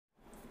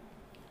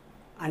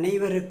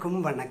அனைவருக்கும்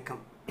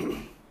வணக்கம்.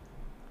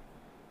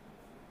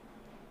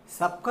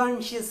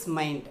 Subconscious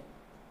mind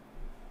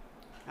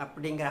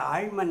அப்படிங்கிற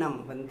ஆழ்மனம்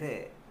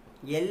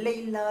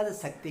எல்லையில்லாத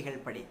சக்திகள்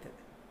படைத்தது.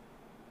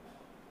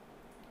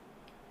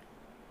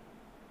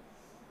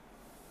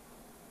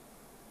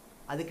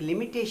 அதுக்கு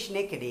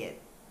லிமிட்டேஷனே கிடையாது.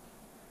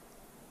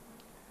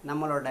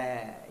 நம்மளோட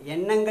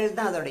எண்ணங்கள்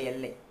தான் அதோட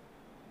எல்லை.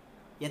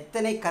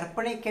 எத்தனை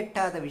கற்பனை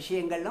கெட்டாத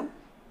விஷயங்களும்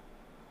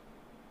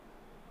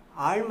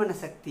ஆழ்மன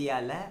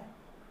சக்தியால்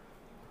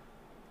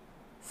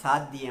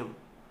சாத்தியம்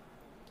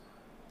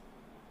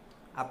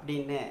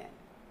அப்படின்னு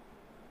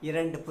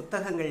 2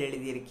 புத்தகங்கள்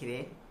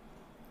எழுதியிருக்கிறேன்.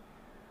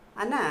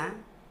 ஆனால்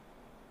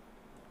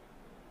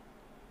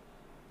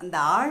அந்த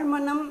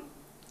ஆழ்மனம்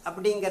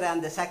அப்படிங்கிற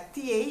அந்த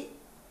சக்தியை,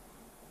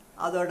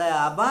 அதோட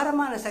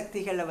அபாரமான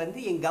சக்திகளை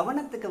என்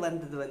கவனத்துக்கு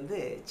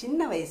வந்தது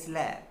சின்ன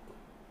வயசில்.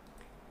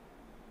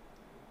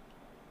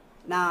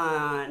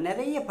 நான்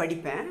நிறைய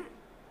படிப்பேன்.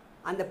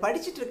 அந்த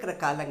படிச்சுட்ருக்கிற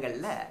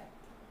காலங்களில்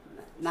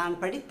நான்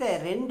படித்த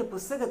 2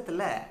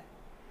 புத்தகத்தில்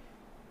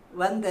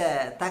வந்த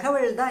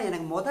தகவல் தான்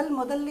எனக்கு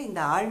முதல்ல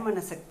இந்த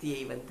ஆழ்மன சக்தியை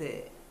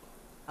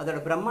அதோட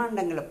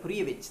பிரம்மாண்டங்களை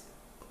புரிய வச்சுது.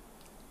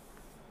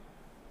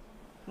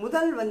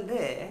 முதல்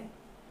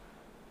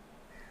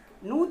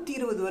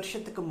 120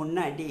 வருஷத்துக்கு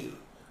முன்னாடி,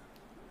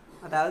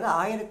 அதாவது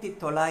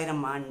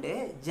 1900 ஆண்டு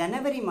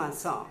ஜனவரி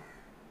மாதம்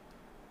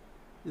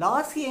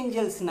லாஸ்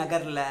ஏஞ்சல்ஸ்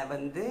நகரில்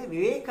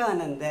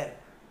விவேகானந்தர்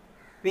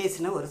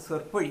பேசின ஒரு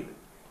சொற்பொழிவு.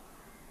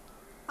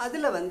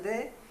 அதில்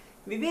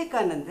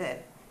விவேகானந்தர்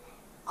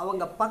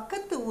அவங்க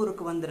பக்கத்து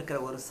ஊருக்கு வந்திருக்கிற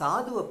ஒரு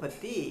சாதுவை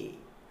பற்றி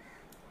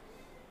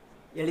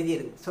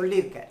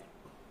சொல்லியிருக்கார்.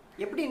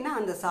 எப்படின்னா,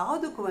 அந்த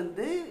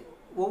சாதுக்கு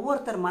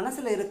ஒவ்வொருத்தர்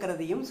மனசில்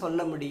இருக்கிறதையும்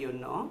சொல்ல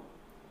முடியும்னோ,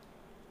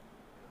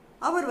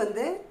 அவர்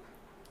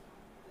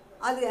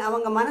அது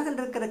அவங்க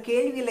மனசில் இருக்கிற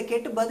கேள்வியில்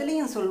கேட்டு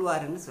பதிலையும்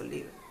சொல்வாருன்னு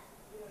சொல்லி,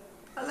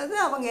 அல்லது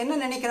அவங்க என்ன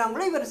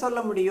நினைக்கிறாங்களோ இவர்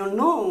சொல்ல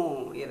முடியும்னும்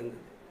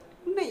இருந்தது.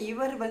 இன்னும்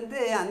இவர்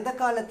அந்த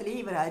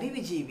காலத்திலேயே இவர்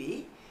அறிவுஜீவி,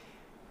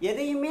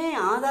 எதையுமே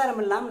ஆதாரம்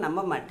இல்லாமல்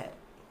நம்ப மாட்டார்.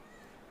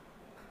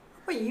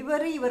 அப்போ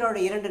இவரோட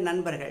 2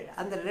 நண்பர்கள்,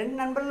 அந்த 2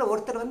 நண்பர்களில்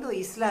ஒருத்தர்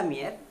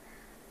இஸ்லாமியர்,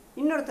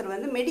 இன்னொருத்தர்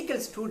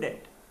மெடிக்கல்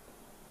ஸ்டூடெண்ட்.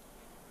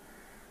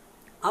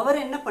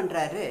 அவர் என்ன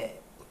பண்ணுறாரு,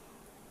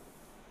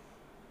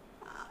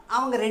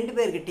 அவங்க 2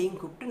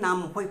 பேர்கிட்டையும் கூப்பிட்டு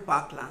நாம் போய்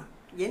பார்க்கலாம்,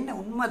 என்ன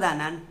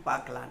உண்மைதானான்னு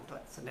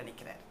பார்க்கலான்ட்டு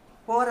நினைக்கிறார்.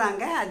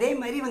 போகிறாங்க. அதே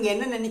மாதிரி இவங்க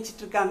என்ன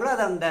நினச்சிட்ருக்காங்களோ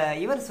அதை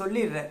இவர்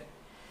சொல்லிடுறார்.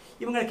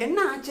 இவங்களுக்கு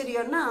என்ன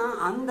ஆச்சரியம்னா,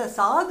 அந்த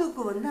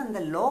சாதுக்கு அந்த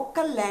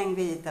லோக்கல்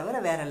லாங்குவேஜை தவிர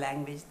வேறு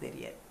லாங்குவேஜ்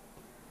தெரியாது.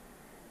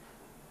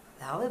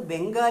 அதாவது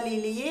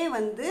பெங்காலிலேயே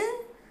அந்த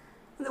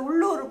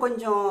உள்ளூர்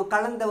கொஞ்சம்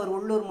கலந்த ஒரு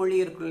உள்ளூர் மொழி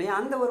இருக்கும் இல்லையா,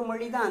 அந்த ஒரு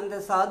மொழி தான் அந்த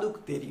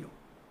சாதுக்கு தெரியும்.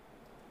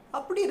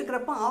 அப்படி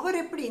இருக்கிறப்போ அவர்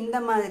எப்படி இந்த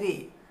மாதிரி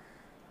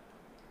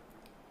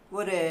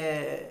ஒரு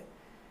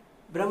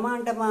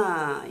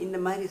பிரம்மாண்டமாக இந்த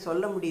மாதிரி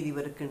சொல்ல முடியுது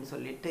இவருக்குன்னு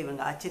சொல்லிட்டு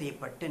இவங்க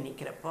ஆச்சரியப்பட்டு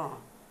நிற்கிறப்போ,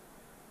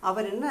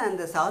 அவர்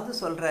அந்த சாது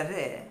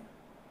சொல்கிறாரு,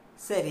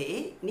 சரி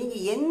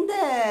நீங்கள் எந்த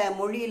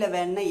மொழியில்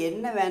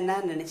என்ன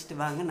வேணான்னு நினச்சிட்டு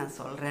வாங்க, நான்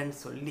சொல்கிறேன்னு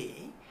சொல்லி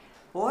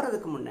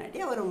போகிறதுக்கு முன்னாடி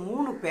அவர்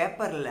 3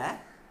 பேப்பரில்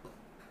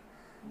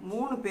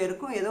 3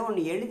 பேருக்கும் ஏதோ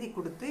ஒன்று எழுதி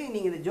கொடுத்து,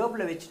 நீங்கள் இந்த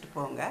ஜோப்பில் வச்சுட்டு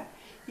போங்க,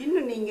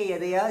 இன்னும் நீங்கள்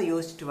எதையாவது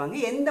யோசிச்சுட்டு வாங்க,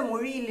 எந்த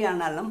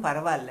மொழியிலானாலும்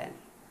பரவாயில்ல.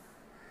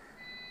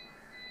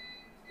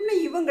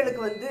 இன்னும்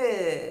இவங்களுக்கு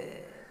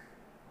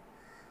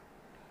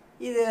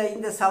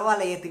இந்த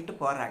சவாலை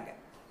ஏற்றுக்கிட்டு போகிறாங்க.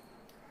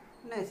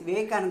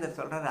 விவேகானந்தர்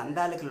சொல்கிறார், அந்த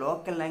ஆளுக்கு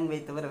லோக்கல்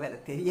லாங்குவேஜ் தவிர வேறு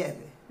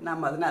தெரியாது.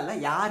 நம்ம அதனால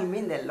யாருமே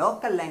இந்த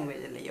லோக்கல்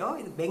லாங்குவேஜ்லையோ,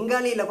 இது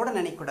பெங்காலியில் கூட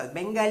நினைக்கக்கூடாது,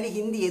 பெங்காலி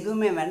ஹிந்தி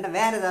எதுவுமே வேண்டாம்,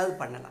 வேறு ஏதாவது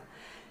பண்ணலாம்.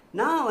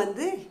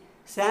 நான்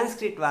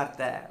சான்ஸ்கிரிட்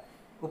வார்த்தை,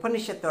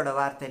 உபனிஷத்தோட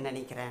வார்த்தை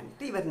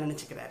நினைக்கிறேன்ட்டு இவர்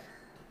நினச்சிக்கிறார்.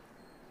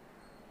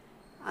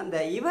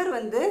 அந்த இவர்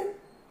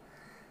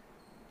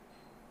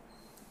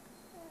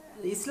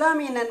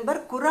இஸ்லாமிய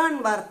நண்பர்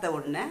குரான் வார்த்தை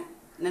ஒன்று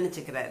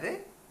நினச்சிக்கிறாரு.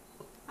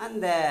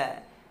 அந்த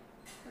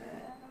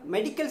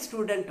மெடிக்கல்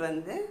ஸ்டூடெண்ட்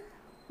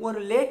ஒரு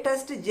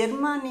லேட்டஸ்ட்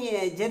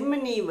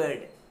ஜெர்மனி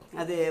வேர்டு,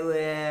 அது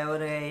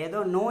ஒரு ஏதோ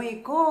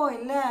நோய்க்கோ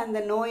இல்லை அந்த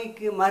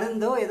நோய்க்கு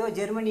மருந்தோ ஏதோ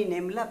ஜெர்மனி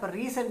நேமில் அப்போ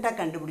ரீசெண்டாக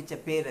கண்டுபிடிச்ச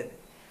பேர், அது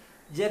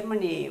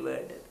ஜெர்மனி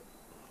வேர்டு.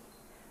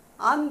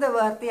 அந்த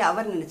வார்த்தையை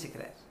அவர்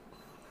நினச்சிக்கிறார்.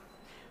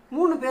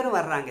 3 பேரும்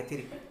வர்றாங்க.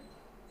 திருப்பி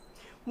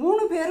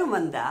 3 பேரும்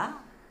வந்தால்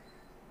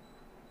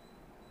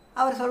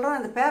அவர் சொல்கிறார்,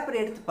 அந்த பேப்பரை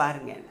எடுத்து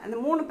பாருங்கள். அந்த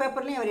 3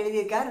 பேப்பர்லையும் அவர்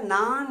எழுதியிருக்கார்,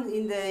 நான்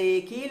இந்த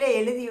கீழே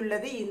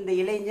எழுதியுள்ளதை இந்த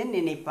இளைஞன்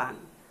நினைப்பான்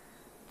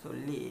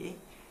சொல்லி.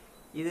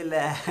 இதில்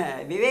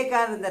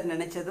விவேகானந்தர்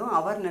நினச்சதும்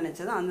அவர்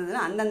நினச்சதும்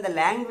அந்தந்த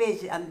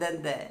லாங்குவேஜ்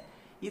அந்தந்த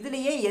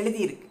இதுலேயே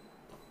எழுதியிருக்கு.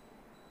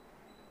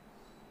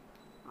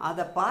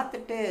 அதை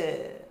பார்த்துட்டு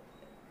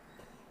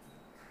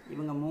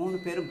இவங்க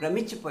 3 பேரும்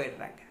பிரமிச்சு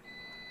போயிடுறாங்க.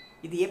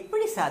 இது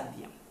எப்படி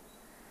சாத்தியம்?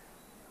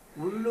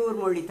 உள்ளூர்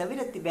மொழி தவிர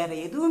வேறு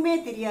எதுவுமே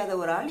தெரியாத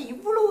ஒரு ஆள்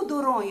இவ்வளவு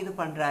தூரம் இது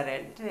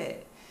பண்ணுறாருன்ட்டு,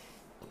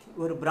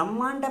 ஒரு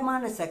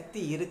பிரம்மாண்டமான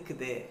சக்தி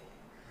இருக்குது.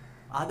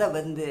 அதை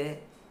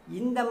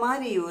இந்த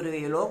மாதிரி ஒரு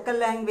லோக்கல்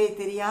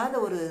லாங்குவேஜ் தெரியாத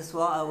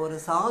ஒரு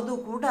சாது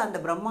கூட அந்த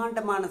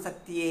பிரம்மாண்டமான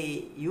சக்தியை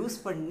யூஸ்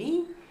பண்ணி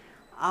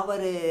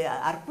அவர்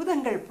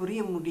அற்புதங்கள்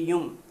புரிய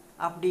முடியும்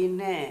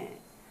அப்படின்னு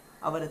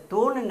அவர்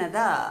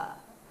தோணுனதா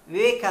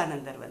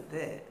விவேகானந்தர்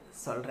வந்து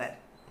சொல்கிறார்.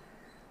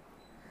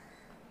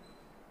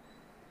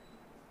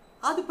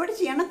 அது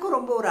படித்து எனக்கும்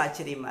ரொம்ப ஒரு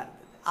ஆச்சரியமாக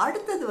இருந்தது.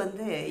 அடுத்தது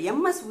வந்து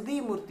எம்எஸ்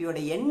உதயமூர்த்தியோட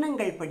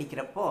எண்ணங்கள்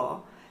படிக்கிறப்போ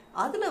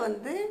அதில்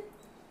வந்து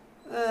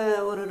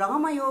ஒரு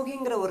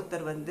ராமயோகிங்கிற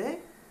ஒருத்தர் வந்து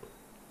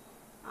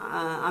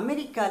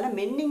அமெரிக்காவில்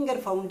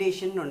மென்னிங்கர்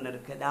ஃபவுண்டேஷன் ஒன்று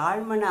இருக்குது,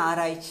 ஆழ்மன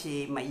ஆராய்ச்சி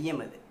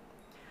மையம். அது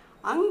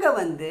அங்கே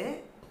வந்து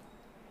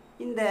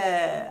இந்த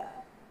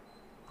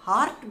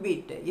ஹார்ட்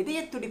பீட்டு இதய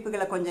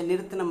துடிப்புகளை கொஞ்சம்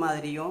நிறுத்தின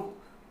மாதிரியும்,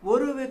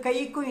 ஒரு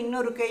கைக்கும்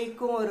இன்னொரு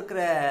கைக்கும்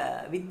இருக்கிற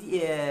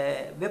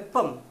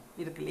வெப்பம்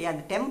இருக்கு இல்லையா,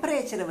 அந்த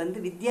டெம்பரேச்சரை வந்து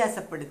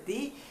வித்தியாசப்படுத்தி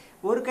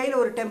ஒரு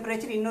கையில் ஒரு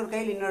டெம்பரேச்சர் இன்னொரு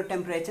கையில் இன்னொரு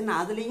டெம்பரேச்சர்னு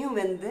அதுலேயும்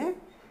வந்து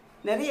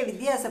நிறைய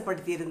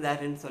வித்தியாசப்படுத்தி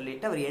இருந்தாருன்னு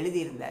சொல்லிட்டு அவர்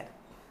எழுதியிருந்தார்.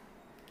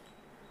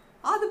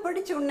 அது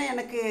படித்த உடனே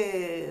எனக்கு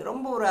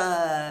ரொம்ப ஒரு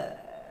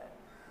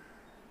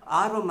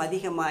ஆர்வம்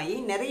அதிகமாகி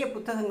நிறைய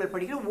புத்தகங்கள்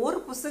படிக்கிறோம். ஒரு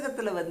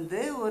புத்தகத்தில் வந்து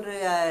ஒரு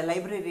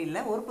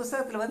லைப்ரரியில் ஒரு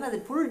புத்தகத்தில் வந்து அது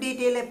ஃபுல்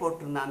டீட்டெயிலே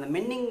போட்டிருந்தான், அந்த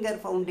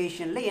மென்னிங்கர்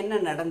ஃபவுண்டேஷனில்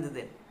என்ன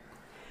நடந்தது.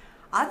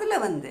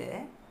 அதில் வந்து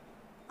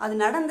அது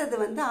நடந்தது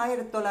வந்து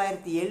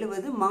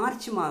 1970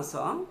 மார்ச்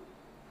மாதம்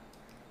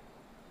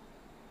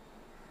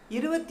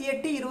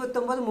 28,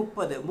 29,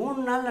 30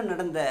 3 நாளில்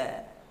நடந்த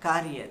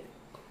காரியம் அது,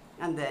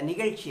 அந்த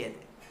நிகழ்ச்சி. அது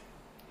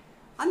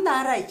அந்த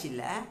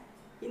ஆராய்ச்சியில்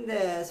இந்த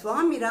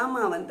சுவாமி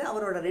ராமா வந்து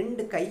அவரோட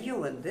 2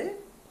 கையும் வந்து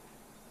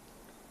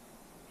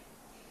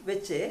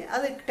வச்சு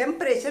அது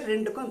டெம்பரேச்சர்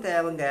 2க்கும்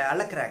அவங்க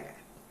அளக்குறாங்க.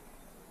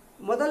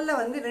 முதல்ல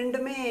வந்து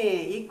 2மே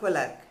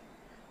ஈக்குவலாக இருக்குது.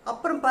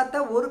 அப்புறம் பார்த்தா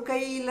ஒரு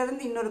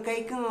கையிலேருந்து இன்னொரு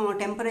கைக்கும்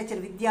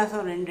டெம்பரேச்சர்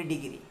வித்தியாசம் 2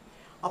 டிகிரி,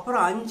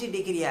 அப்புறம் 5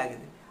 டிகிரி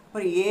ஆகுது,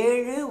 அப்புறம்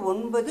 7,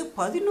 9,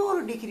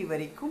 11 டிகிரி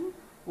வரைக்கும்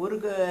ஒரு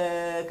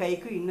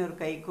கைக்கும் இன்னொரு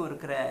கைக்கும்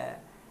இருக்கிற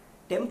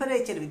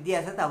டெம்பரேச்சர்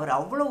வித்தியாசத்தை அவர்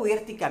அவ்வளோ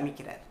உயர்த்தி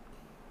காமிக்கிறார்.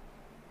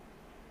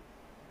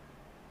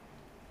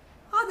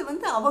 அது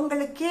வந்து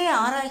அவங்களுக்கே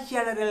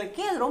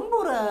ஆராய்ச்சியாளர்களுக்கே அது ரொம்ப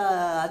ஒரு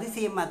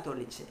அதிசயமாக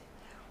தோணுச்சு.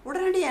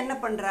 உடனடியாக என்ன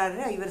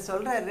பண்ணுறாரு, இவர்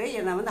சொல்கிறாரு,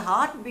 நான் வந்து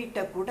ஹார்ட்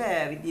பீட்டை கூட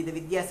இது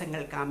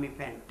வித்தியாசங்கள்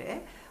காமிப்பேன்ட்டு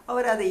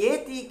அவர் அதை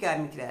ஏற்றி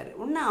காமிக்கிறாரு.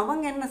 இன்னும்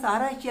அவங்க என்ன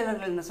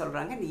ஆராய்ச்சியாளர்கள் என்ன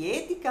சொல்கிறாங்க, இந்த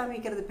ஏற்றி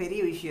காமிக்கிறது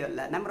பெரிய விஷயம்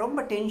இல்லை, நம்ம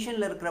ரொம்ப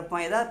டென்ஷனில் இருக்கிறப்போ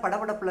ஏதாவது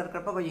படபடப்பில்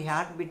இருக்கிறப்போ கொஞ்சம்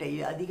ஹார்ட் பீட்டை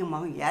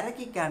அதிகமாகவும்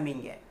இறக்கி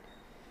காமிங்க.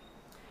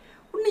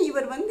 இன்னும்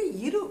இவர் வந்து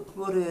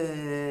ஒரு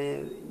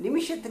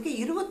நிமிஷத்துக்கு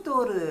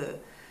 21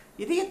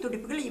 இதய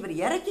துடிப்புகள் இவர்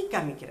இறக்கி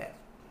காமிக்கிறார்.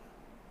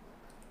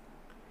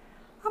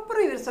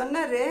 அப்புறம் இவர்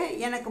சொன்னார்,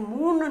 எனக்கு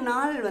 3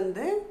 நாள்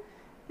வந்து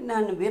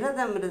நான்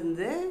விரதம்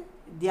இருந்து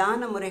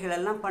தியான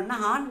முறைகளெல்லாம்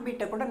பண்ணால் ஹார்ட்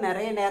பீட்டை கூட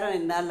நிறைய நேரம்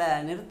என்னால்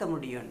நிறுத்த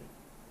முடியும்னு.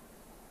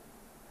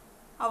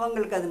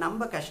 அவங்களுக்கு அது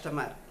ரொம்ப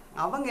கஷ்டமாக இருக்கு.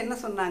 அவங்க என்ன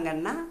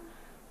சொன்னாங்கன்னா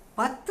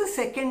 10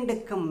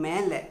 செகண்டுக்கு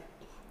மேலே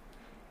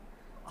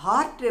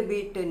ஹார்ட்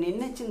பீட்டு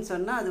நின்றுச்சுன்னு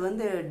சொன்னால் அது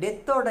வந்து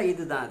டெத்தோட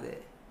இது தான், அது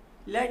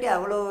இல்லாட்டி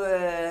அவ்வளோ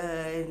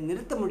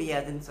நிறுத்த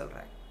முடியாதுன்னு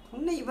சொல்கிறாங்க.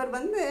 இன்னும் இவர்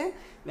வந்து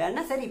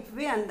வேணா சரி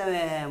இப்போவே அந்த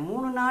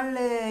 3 நாள்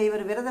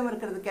இவர் விரதம்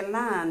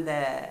இருக்கிறதுக்கெல்லாம் அந்த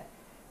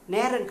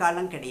நேரம்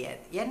காலம்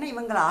கிடையாது, ஏன்னா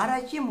இவங்களை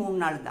ஆராய்ச்சியே 3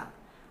 நாள் தான்.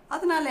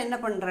 அதனால் என்ன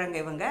பண்ணுறாங்க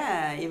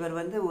இவர்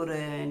வந்து ஒரு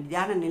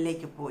தியான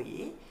நிலைக்கு போய்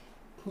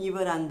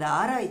இவர் அந்த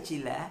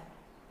ஆராய்ச்சியில்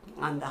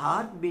அந்த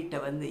ஹார்ட் பீட்டை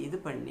வந்து இது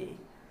பண்ணி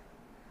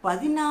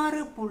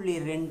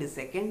 16.2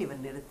 செகண்ட்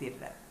இவர்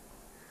நிறுத்திடுறார்.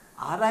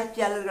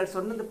 ஆராய்ச்சியாளர்கள்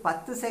சொன்னது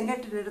 10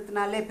 செகண்ட்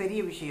நிறுத்தினாலே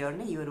பெரிய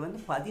விஷயம்னு இவர் வந்து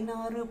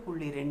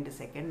 16.2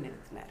 செகண்ட்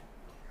நிறுத்தினார்.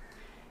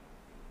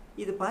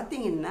 இது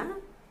பார்த்திங்கன்னா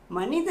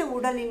மனித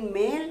உடலின்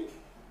மேல்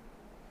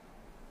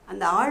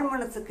அந்த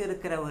ஆழ்மனசுக்கு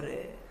இருக்கிற ஒரு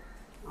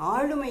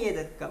ஆளுமையை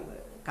இதை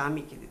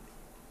காமிக்குது.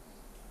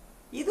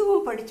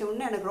 இதுவும் படித்த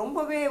உடனே எனக்கு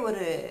ரொம்பவே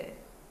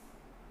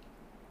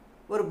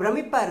ஒரு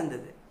பிரமிப்பாக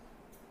இருந்தது.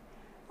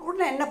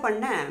 உடனே என்ன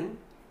பண்ணேன்,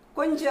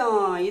 கொஞ்சம்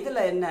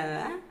இதில் என்ன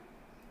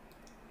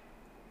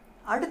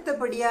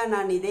அடுத்தபடியாக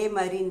நான் இதே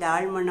மாதிரி இந்த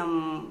ஆழ்மனம்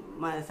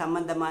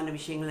சம்பந்தமான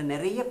விஷயங்களை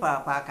நிறைய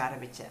பார்க்க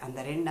ஆரம்பித்தேன்.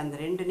 அந்த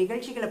ரெண்டு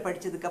நிகழ்ச்சிகளை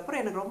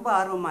படித்ததுக்கப்புறம் எனக்கு ரொம்ப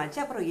ஆர்வமாச்சு.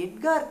 அப்புறம்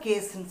எட்கார்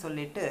கேஸ்ன்னு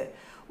சொல்லிட்டு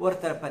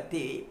ஒருத்தரை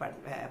பற்றி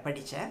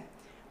படித்தேன்.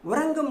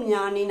 உறங்கும்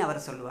ஞானின்னு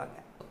அவர் சொல்லுவாங்க.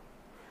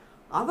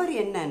 அவர்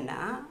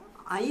என்னன்னா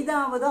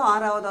 5ஆவதோ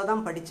 6ஆவதோ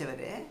தான்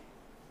படித்தவர்,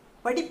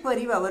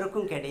 படிப்பறிவு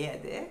அவருக்கும்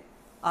கிடையாது.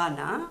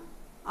 ஆனால்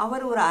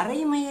அவர் ஒரு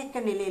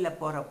அரைமயக்க நிலையில்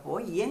போகிறப்போ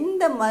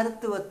எந்த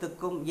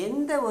மருத்துவத்துக்கும்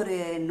எந்த ஒரு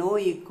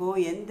நோய்க்கோ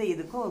எந்த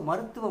இதுக்கும் ஒரு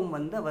மருத்துவம்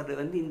வந்து அவர்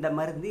வந்து இந்த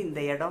மருந்து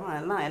இந்த இடம்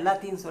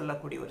எல்லாத்தையும்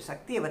சொல்லக்கூடிய ஒரு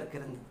சக்தி அவருக்கு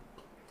இருந்தது.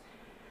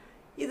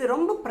 இது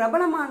ரொம்ப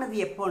பிரபலமானது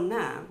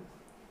எப்போன்னா,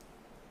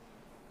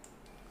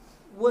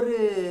 ஒரு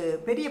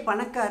பெரிய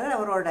பணக்காரர்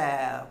அவரோட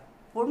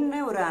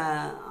பொண்ணு ஒரு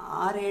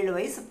 6-7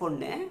 வயசு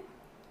பொண்ணு,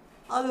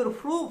 அது ஒரு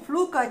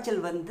ஃப்ளூ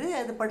காய்ச்சல் வந்து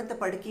அது படுத்த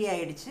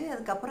படுக்கையாயிடுச்சு.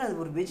 அதுக்கப்புறம்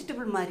அது ஒரு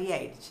வெஜிடபிள் மாதிரியே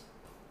ஆயிடுச்சு.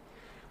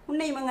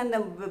 உன்னை இவங்க அந்த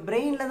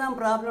பிரெயினில் தான்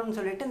ப்ராப்ளம்னு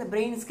சொல்லிட்டு அந்த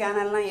பிரெயின்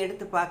ஸ்கேனெல்லாம்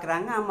எடுத்து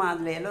பார்க்குறாங்க. ஆமாம்,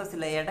 அதில் எல்லாம்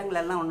சில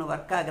இடங்களெல்லாம் ஒன்றும்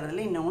ஒர்க்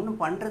ஆகுறதில்ல, இன்னும்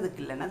ஒன்றும் பண்ணுறதுக்கு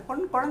இல்லைன்னு.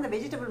 அது குழந்தை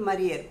வெஜிடபிள்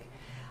மாதிரியே இருக்குது.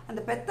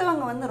 அந்த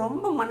பெற்றவங்க வந்து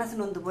ரொம்ப மனசு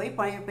நொந்து போய்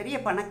பெரிய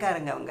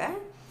பணக்காரங்க அவங்க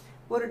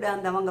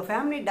அந்த அவங்க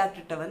ஃபேமிலி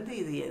டாக்டர்கிட்ட வந்து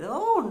இது ஏதோ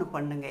ஒன்று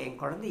பண்ணுங்க,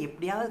 என் குழந்தை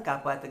எப்படியாவது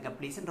காப்பாற்றுங்க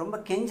ப்ளீஸ்ன்னு ரொம்ப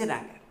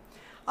கெஞ்சுறாங்க.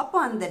 அப்போ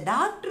அந்த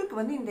டாக்டருக்கு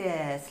வந்து இந்த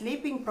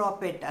ஸ்லீப்பிங்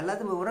ப்ராப்பர்ட்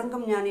அல்லது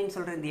உறங்கும் ஞானின்னு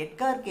சொல்கிற இந்த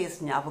எட்கார் கேஸ்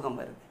ஞாபகம்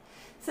வருது.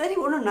 சரி,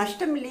 ஒன்றும்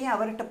நஷ்டம் இல்லையே,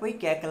 அவர்கிட்ட போய்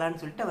கேட்கலான்னு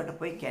சொல்லிட்டு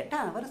அவர்கிட்ட போய்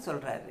கேட்டால் அவர்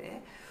சொல்கிறாரு,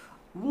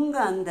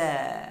 உங்கள்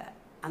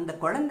அந்த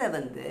குழந்தை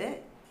வந்து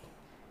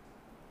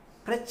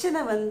பிரச்சனை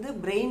வந்து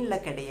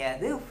பிரெயினில்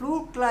கிடையாது,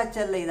 ஃப்ளூட்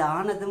கிளாச்சரில் இது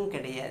ஆனதும்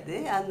கிடையாது.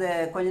 அந்த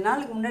கொஞ்ச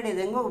நாளுக்கு முன்னாடி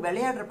இது எங்கோ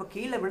விளையாடுறப்ப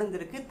கீழே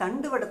விழுந்திருக்கு,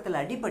 தண்டுவடத்தில்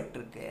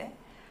அடிபட்டிருக்கு.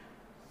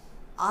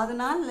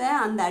 அதனால்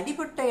அந்த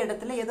அடிபட்ட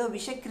இடத்துல ஏதோ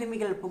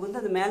விஷக்கிருமிகள்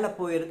புகுந்து அது மேலே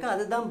போயிருக்கு,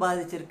 அதுதான்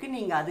பாதிச்சிருக்கு.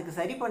 நீங்கள் அதுக்கு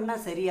சரி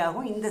பண்ணால்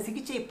சரியாகும், இந்த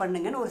சிகிச்சை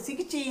பண்ணுங்கன்னு ஒரு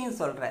சிகிச்சையும்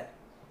சொல்கிறார்.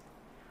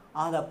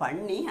 அதை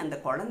பண்ணி அந்த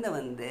குழந்தை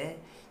வந்து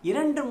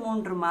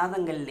 2-3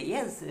 மாதங்கள்லேயே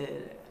அது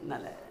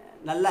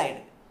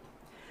நல்லாயிடுது.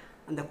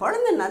 அந்த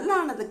குழந்தை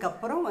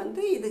நல்லானதுக்கப்புறம்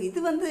வந்து இது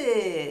வந்து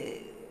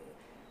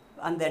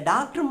அந்த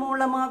டாக்டர்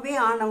மூலமாகவே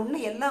ஆனவுடனே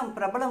எல்லாம்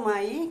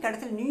பிரபலமாகி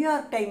கடைசியில்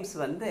நியூயார்க் டைம்ஸ்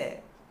வந்து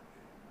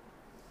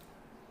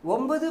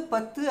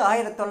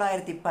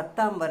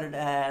 9/10/1910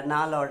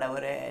 நாளோட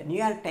ஒரு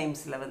நியூயார்க்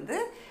டைம்ஸில் வந்து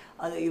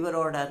அது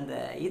இவரோட அந்த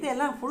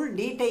இதெல்லாம் ஃபுல்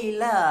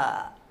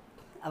டீட்டெயிலாக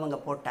அவங்க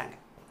போட்டாங்க.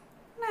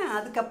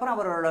 அதுக்கப்புறம்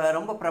அவரோட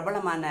ரொம்ப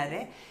பிரபலமானார்.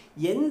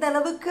 எந்த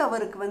அளவுக்கு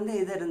அவருக்கு வந்து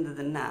இது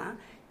இருந்ததுன்னா,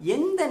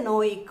 எந்த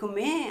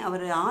நோய்க்குமே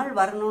அவர் ஆள்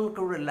வரணும்னு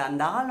கூட இல்லை,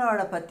 அந்த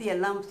ஆளோட பற்றி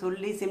எல்லாம்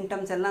சொல்லி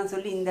சிம்டம்ஸ் எல்லாம்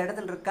சொல்லி இந்த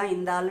இடத்துல இருக்கான்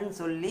இந்த ஆளுன்னு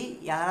சொல்லி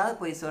யாராவது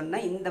போய்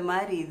சொன்னால் இந்த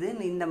மாதிரி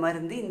இந்த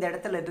மருந்து இந்த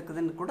இடத்துல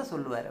இருக்குதுன்னு கூட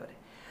சொல்லுவார் அவர்.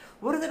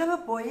 ஒரு தடவை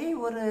போய்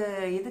ஒரு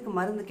இதுக்கு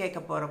மருந்து கேட்க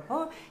போகிறப்போ,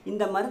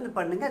 இந்த மருந்து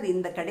பண்ணுங்க, அது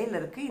இந்த கடையில்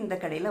இருக்குது, இந்த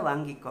கடையில்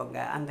வாங்கிக்கோங்க,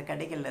 அந்த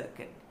கடைகளில்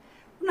இருக்குது.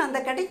 இன்னும் அந்த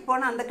கடைக்கு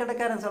போனால் அந்த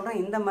கடைக்காரன்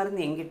சொல்கிறான் இந்த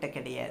மருந்து எங்கிட்ட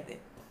கிடையாது.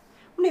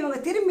 இன்னும் இவங்க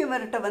திரும்பி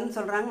வரட்ட வந்து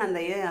சொல்கிறாங்க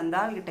அந்த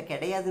ஆள்கிட்ட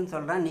கிடையாதுன்னு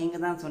சொல்கிறான்,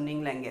 நீங்கள் தான்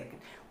சொன்னீங்களே அங்கே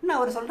இருக்குது. இன்னும்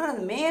அவர் சொல்கிறார்,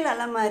 அந்த மேல்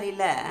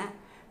அலமாரியில்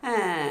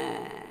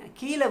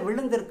கீழே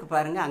விழுந்திருக்கு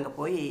பாருங்கள், அங்கே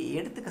போய்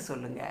எடுத்துக்க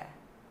சொல்லுங்கள்,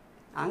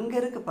 அங்கே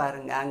இருக்குது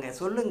பாருங்கள், அங்கே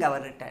சொல்லுங்கள்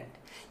அவர்கிட்டன்ட்டு.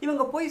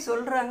 இவங்க போய்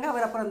சொல்கிறாங்க.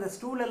 அவர் அப்புறம் அந்த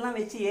ஸ்டூலெல்லாம்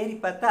வச்சு ஏறி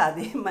பார்த்தா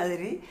அதே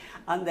மாதிரி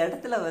அந்த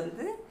இடத்துல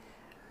வந்து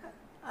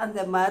அந்த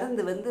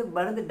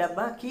மருந்து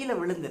டப்பா கீழே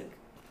விழுந்திருக்கு.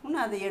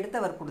 இன்னும் அதை எடுத்து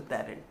அவர்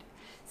கொடுத்தாருன்ட்டு.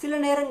 சில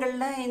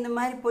நேரங்களில் இந்த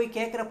மாதிரி போய்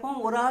கேட்குறப்போ,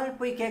 ஒரு ஆள்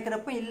போய்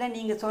கேட்குறப்போ, இல்லை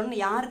நீங்கள் சொன்ன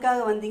யாருக்காக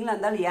வந்தீங்களோ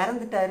அந்த ஆள்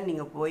இறந்துட்டாரு,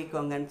 நீங்கள்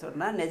போய்க்கோங்கன்னு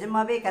சொன்னால்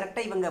நிஜமாகவே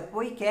கரெக்டாக இவங்க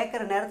போய்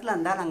கேட்குற நேரத்தில்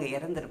அந்த ஆள் அங்கே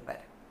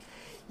இறந்துருப்பார்.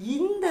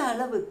 இந்த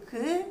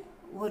அளவுக்கு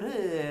ஒரு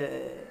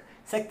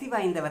சக்தி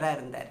வாய்ந்தவராக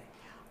இருந்தார்.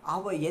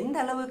 எந்த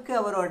அளவுக்கு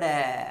அவரோட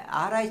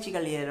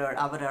ஆராய்ச்சிகள்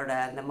அவரோட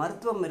அந்த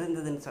மருத்துவம்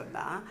இருந்ததுன்னு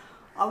சொன்னால்,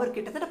 அவர்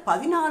கிட்டத்தட்ட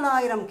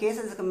 14,000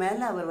 கேசஸுக்கு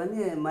மேலே அவர்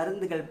வந்து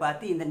மருந்துகள்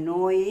பார்த்து இந்த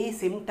நோய்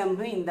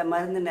சிம்டம்மு இந்த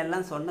மருந்துன்னு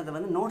எல்லாம் சொன்னதை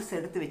வந்து நோட்ஸ்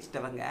எடுத்து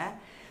வச்சுட்டவங்க.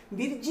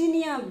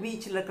 விர்ஜீனியா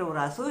பீச்சில் இருக்கிற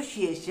ஒரு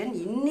அசோசியேஷன்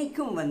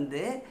இன்றைக்கும்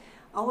வந்து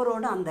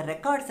அவரோட அந்த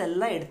ரெக்கார்ட்ஸ்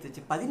எல்லாம் எடுத்து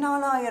வச்சு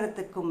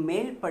 14,000க்கும்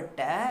மேற்பட்ட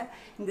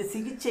இந்த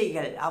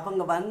சிகிச்சைகள்,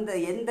 அவங்க வந்த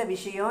எந்த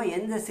விஷயம்,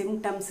 எந்த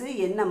சிம்டம்ஸு,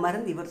 என்ன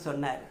மருந்து இவர்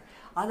சொன்னார்,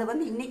 அதை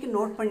வந்து இன்றைக்கி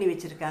நோட் பண்ணி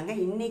வச்சுருக்காங்க.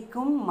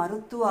 இன்றைக்கும்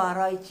மருத்துவ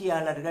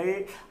ஆராய்ச்சியாளர்கள்,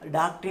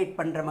 டாக்டரேட்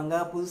பண்ணுறவங்க,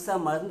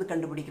 புதுசாக மருந்து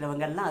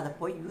கண்டுபிடிக்கிறவங்கெல்லாம் அதை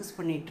போய் யூஸ்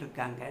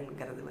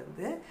பண்ணிகிட்ருக்காங்கங்கிறது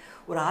வந்து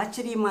ஒரு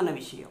ஆச்சரியமான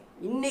விஷயம்.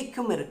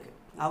 இன்றைக்கும் இருக்குது.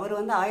 அவர்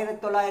வந்து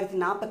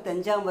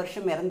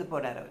 1945 இறந்து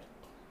போனார் அவர்.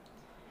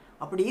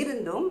 அப்படி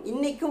இருந்தும்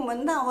இன்றைக்கும்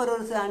வந்து அவர்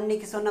ஒரு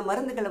அன்னைக்கு சொன்ன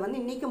மருந்துகளை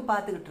வந்து இன்றைக்கும்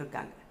பார்த்துக்கிட்டு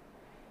இருக்காங்க.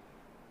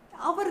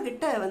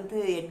 அவர்கிட்ட வந்து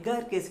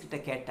எட்கார் கேஸ்கிட்ட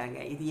கேட்டாங்க,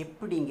 இது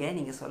எப்படிங்க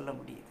நீங்கள் சொல்ல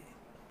முடியுது?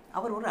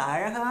 அவர் ஒரு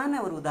அழகான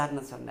ஒரு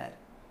உதாரணம் சொன்னார்.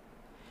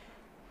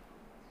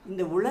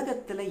 இந்த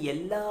உலகத்தில்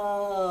எல்லா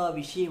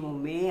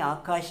விஷயமுமே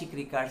ஆகாஷிக்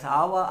ரெக்கார்ட்ஸ்,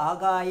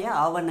 ஆகாய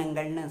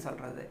ஆவணங்கள்னு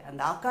சொல்கிறது,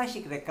 அந்த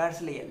ஆகாஷிக்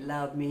ரெக்கார்ட்ஸில்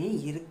எல்லாமே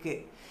இருக்குது.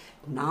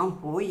 நான்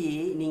போய்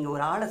நீங்கள்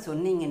ஒரு ஆளை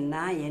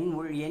சொன்னீங்கன்னா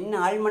என்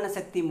ஆழ்மன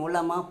சக்தி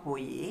மூலமாக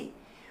போய்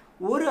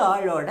ஒரு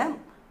ஆளோட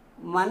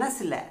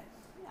மனசில்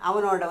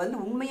அவனோட வந்து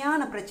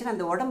உண்மையான பிரச்சனை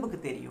அந்த உடம்புக்கு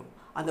தெரியும்,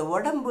 அந்த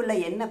உடம்புல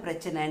என்ன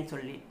பிரச்சனைன்னு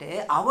சொல்லிட்டு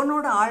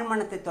அவனோட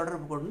ஆழ்மனத்தை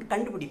தொடர்பு கொண்டு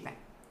கண்டுபிடிப்பேன்.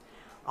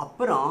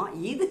 அப்புறம்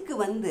இதுக்கு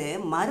வந்து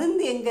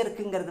மருந்து எங்கே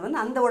இருக்குங்கிறது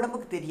வந்து அந்த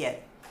உடம்புக்கு தெரியாது.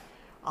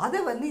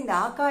 அதை வந்து இந்த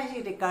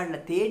ஆகாஷிக்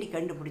ரெக்கார்டில் தேடி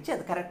கண்டுபிடிச்சி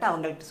அது கரெக்டாக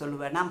அவங்கள்ட்ட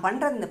சொல்லுவேன். நான்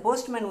பண்ணுற இந்த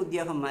போஸ்ட்மேன்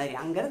உத்தியோகம் மாதிரி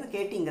அங்கேருந்து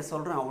கேட்டு இங்கே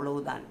சொல்கிறேன்,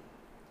 அவ்வளவுதான்.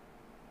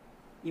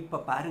 இப்போ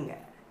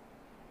பாருங்கள்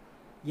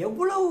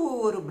எவ்வளோ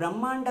ஒரு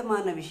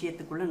பிரம்மாண்டமான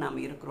விஷயத்துக்குள்ளே நாம்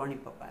இருக்கிறோன்னு.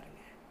 இப்போ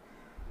பாருங்கள்,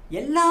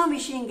 எல்லா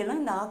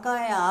விஷயங்களும் இந்த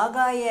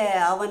ஆகாய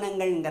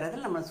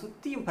ஆவணங்கள்ங்கிறதுல நம்ம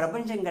சுற்றியும்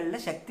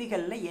பிரபஞ்சங்களில்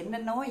சக்திகளில்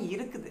என்னென்னவோ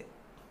இருக்குது.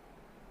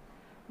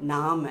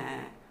 நாம்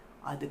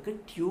அதுக்கு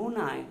டியூன்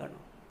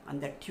ஆகணும்.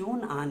 அந்த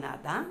டியூன்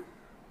ஆனால் தான்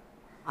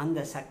அந்த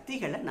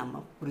சக்திகளை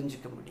நம்ம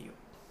புரிஞ்சிக்க முடியும்.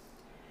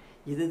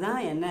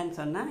 இதுதான் என்னன்னு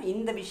சொன்னால்,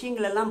 இந்த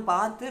விஷயங்களெல்லாம்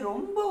பார்த்து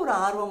ரொம்ப ஒரு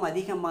ஆர்வம்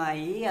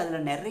அதிகமாகி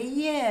அதில்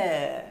நிறைய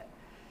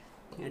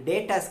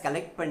டேட்டாஸ்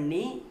கலெக்ட்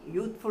பண்ணி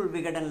யூத்ஃபுல்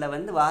விகடனில்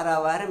வந்து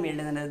வாரம்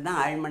எழுதுனது தான்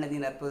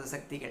ஆழ்மனதின் அற்புத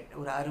சக்திகள்.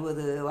 ஒரு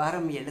 60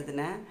 வாரம்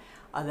எழுதினேன்.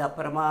 அது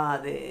அப்புறமா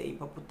அது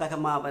இப்போ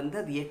புத்தகமாக வந்து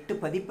அது 8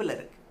 பதிப்பில்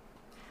இருக்குது.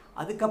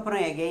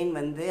 அதுக்கப்புறம் எகெயின்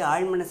வந்து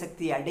ஆழ்மன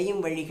சக்தி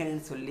அடையும்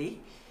வழிகள்னு சொல்லி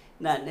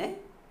நான்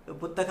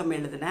புத்தகம்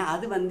எழுதினேன்.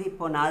 அது வந்து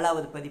இப்போது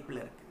 4வது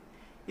பதிப்பில் இருக்குது.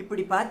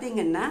 இப்படி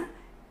பார்த்தீங்கன்னா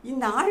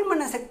இந்த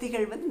ஆழ்மன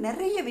சக்திகள் வந்து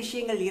நிறைய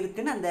விஷயங்கள்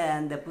இருக்குன்னு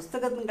அந்த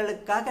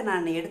புஸ்தகங்களுக்காக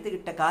நான்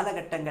எடுத்துக்கிட்ட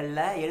காலகட்டங்கள்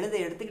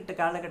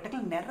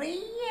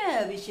நிறைய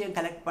விஷயம்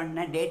கலெக்ட்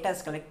பண்ணேன்,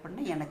 டேட்டாஸ் கலெக்ட்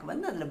பண்ணேன். எனக்கு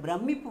வந்து அதில்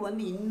பிரமிப்பு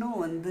வந்து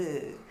இன்னும் வந்து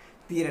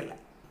தீரலை.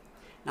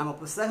 நம்ம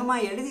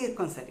புஸ்தகமாக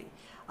எழுதியிருக்கோம் சரி,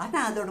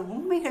 ஆனால் அதோட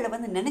உண்மைகளை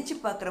வந்து நினச்சி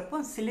பார்க்குறப்போ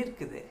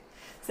சிலிர்க்குது.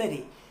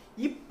 சரி,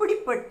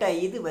 இப்படிப்பட்ட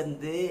இது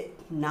வந்து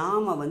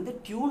நாம் வந்து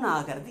டியூன்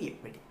ஆகிறது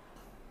எப்படி?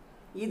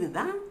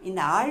 இதுதான்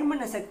இந்த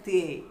ஆழ்மன சக்தி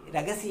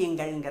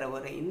ரகசியங்கள்ங்கிற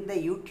ஒரு இந்த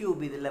யூடியூப்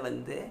இதில்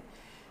வந்து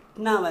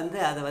நான் வந்து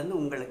அதை வந்து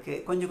உங்களுக்கு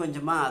கொஞ்சம்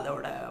கொஞ்சமாக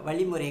அதோட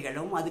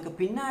வழிமுறைகளும் அதுக்கு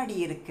பின்னாடி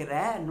இருக்கிற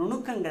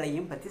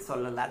நுணுக்கங்களையும் பற்றி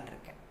சொல்லலான்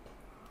இருக்கேன்.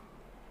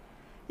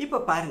 இப்போ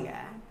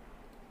பாருங்கள்,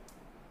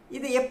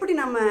 இதை எப்படி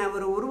நம்ம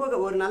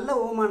ஒரு நல்ல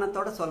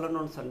ஓமானத்தோடு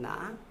சொல்லணும்னு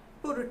சொன்னால்,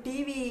 ஒரு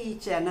டிவி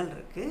சேனல்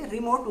இருக்குது,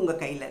 ரிமோட்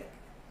உங்கள் கையில் இருக்குது.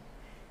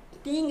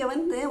 நீங்கள்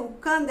வந்து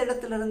உட்கார்ந்த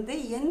இடத்துலேருந்து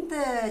எந்த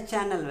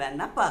சேனல்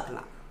வேணால்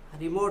பார்க்கலாம்.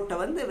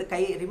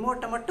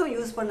 ரிமோட்டை மட்டும்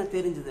யூஸ் பண்ண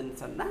தெரிஞ்சதுன்னு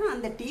சொன்னால்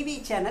அந்த டிவி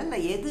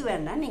சேனலில் எது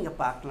வேணால் நீங்கள்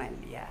பார்க்கலாம்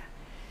இல்லையா?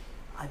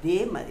 அதே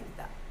மாதிரி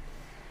தான்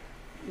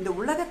இந்த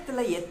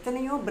உலகத்தில்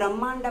எத்தனையோ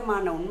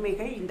பிரம்மாண்டமான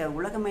உண்மைகள் இந்த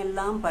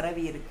உலகமெல்லாம்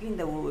பரவி இருக்குது.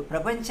 இந்த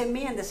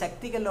பிரபஞ்சமே அந்த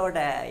சக்திகளோட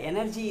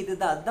எனர்ஜி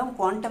இதுதான். அதுதான்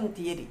குவாண்டம்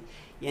தியரி.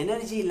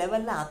 எனர்ஜி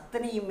லெவலில்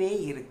அத்தனையுமே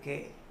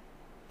இருக்குது.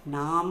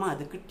 நாம்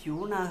அதுக்கு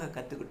டியூனாக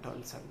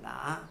கற்றுக்கிட்டோன்னு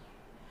சொன்னால்,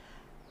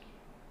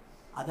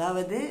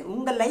 அதாவது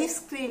உங்கள் லைஃப்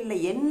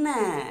ஸ்க்ரீனில் என்ன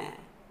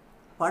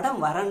படம்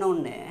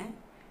வரணும்னு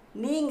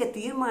நீங்கள்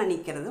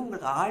தீர்மானிக்கிறது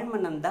உங்களுக்கு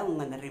ஆழ்மனம் தான்.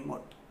 உங்கள்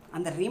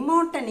அந்த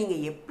ரிமோட்டை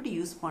நீங்கள் எப்படி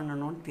யூஸ்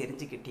பண்ணணும்னு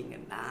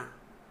தெரிஞ்சுக்கிட்டீங்கன்னா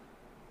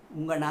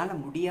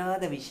உங்களால்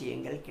முடியாத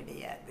விஷயங்கள்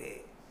கிடையாது.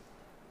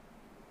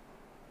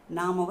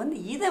 நாம் வந்து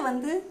இதை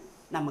வந்து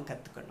நம்ம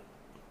கற்றுக்கணும்.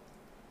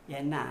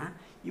 ஏன்னா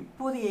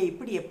இப்போதைய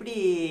எப்படி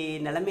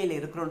நிலைமையில்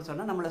இருக்கிறோன்னு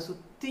சொன்னால் நம்மளை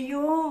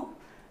சுற்றியும்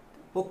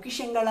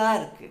பொக்கிஷங்களாக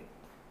இருக்குது.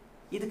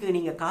 இதுக்கு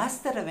நீங்கள் காசு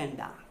தர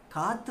வேண்டாம்.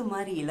 காற்று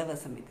மாதிரி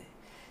இலவசம் இது.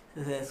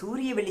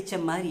 சூரிய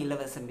வெளிச்சம் மாதிரி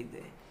இலவசம்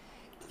இது.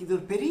 இது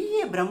ஒரு பெரிய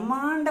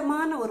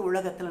பிரம்மாண்டமான ஒரு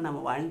உலகத்தில் நம்ம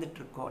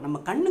வாழ்ந்துட்டுருக்கோம். நம்ம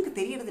கண்ணுக்கு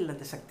தெரியறதில்லை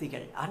அந்த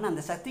சக்திகள். ஆனால்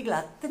அந்த சக்திகள்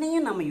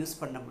அத்தனையும் நம்ம யூஸ்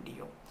பண்ண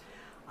முடியும்.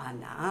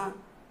 ஆனால்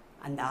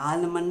அந்த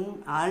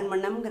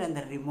ஆழ்மனம்ங்கிற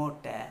அந்த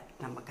ரிமோட்டை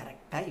நம்ம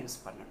கரெக்டாக யூஸ்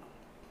பண்ணணும்.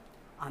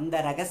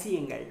 அந்த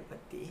ரகசியங்கள்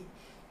பற்றி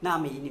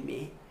நாம்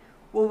இனிமேல்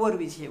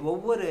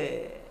ஒவ்வொரு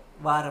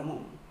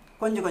வாரமும்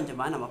கொஞ்சம்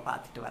கொஞ்சமாக நம்ம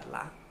பார்த்துட்டு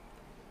வரலாம்.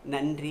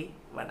 நன்றி,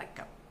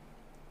 வணக்கம்.